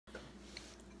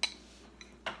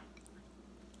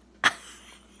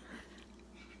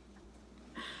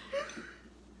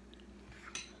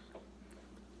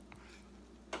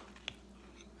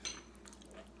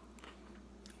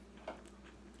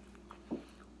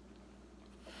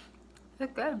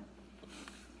It's good.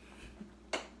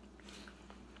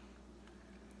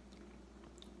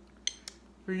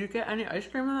 Did you get any ice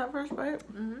cream in that first bite?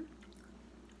 Mm-hmm.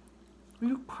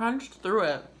 You crunched through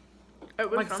it. It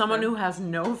was Like someone who has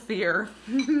no fear.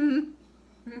 A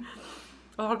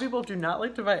lot of people do not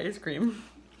like to buy ice cream.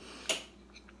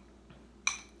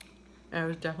 I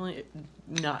was definitely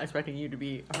not expecting you to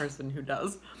be a person who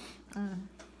does.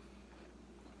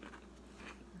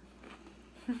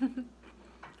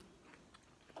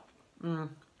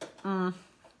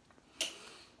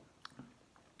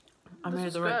 I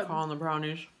made the right call on the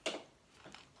brownies.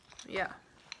 Yeah.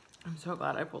 I'm so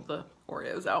glad I pulled the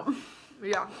Oreos out.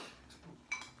 Yeah.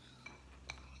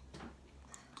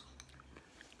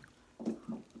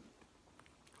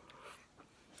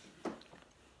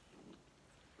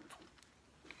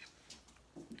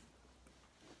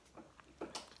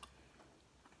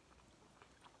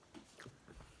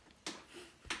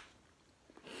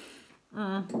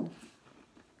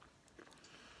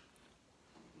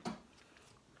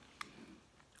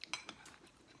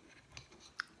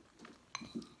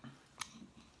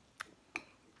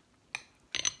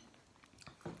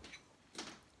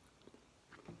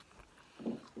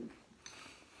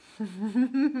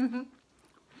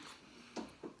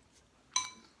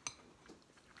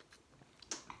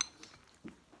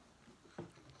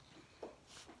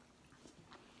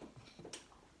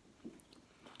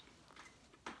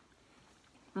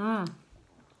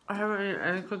 I haven't eaten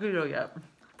any cookie dough yet.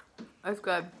 That's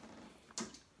good.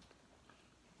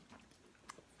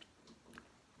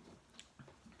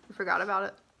 You forgot about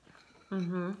it?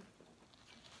 Mm-hmm.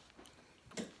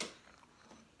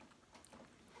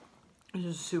 This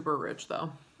is super rich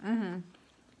though. Mm-hmm.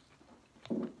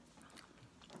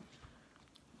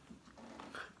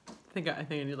 I think I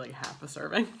need like half a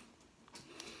serving.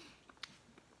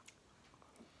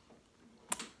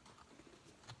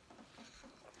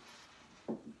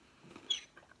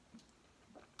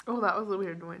 Oh, that was a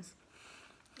weird noise.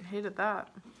 I hated that.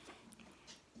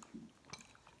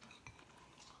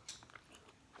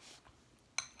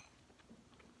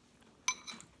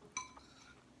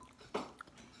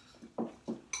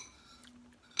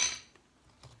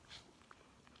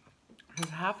 Does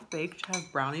half baked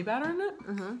have brownie batter in it?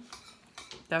 Mm-hmm.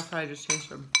 That's what I just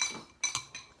tasted.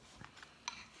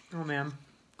 Oh man,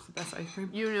 it's the best ice cream.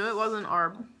 You knew it wasn't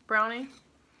our brownie?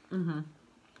 Mm-hmm.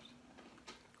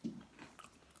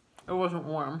 It wasn't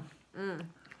warm. Mm. And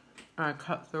I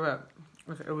cut through it.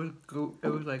 It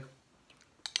was like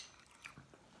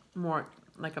more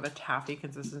like of a taffy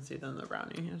consistency than the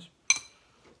brownie is.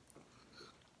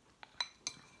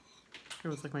 It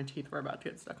was like my teeth were about to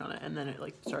get stuck on it, and then it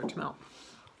like started to melt.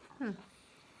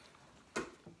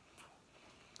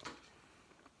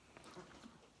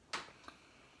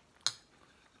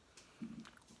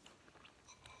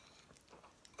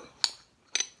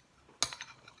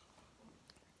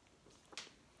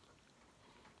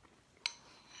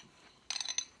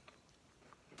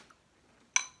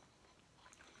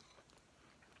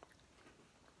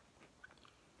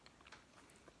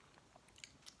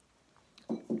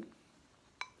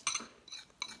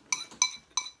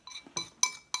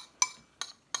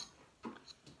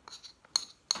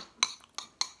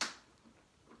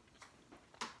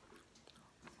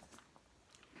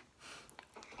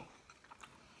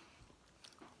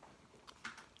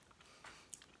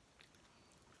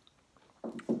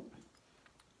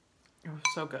 It was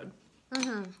so good.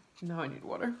 Mm-hmm. Now I need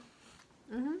water.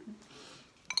 Mm-hmm.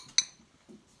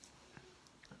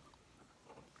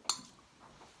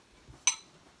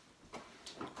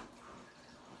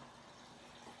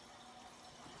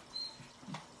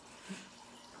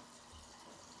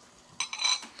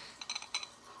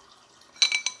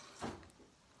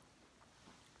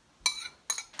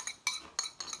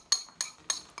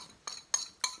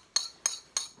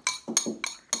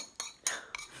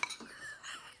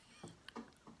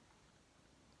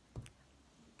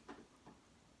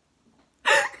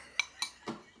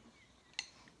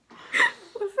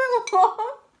 Was that long?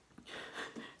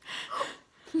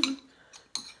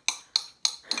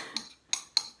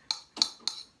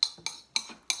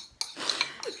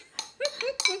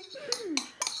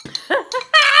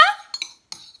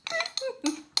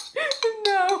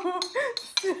 No,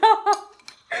 stop.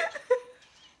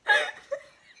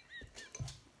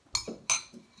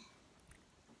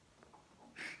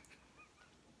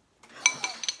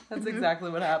 That's exactly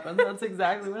what happened. That's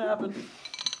exactly what happened.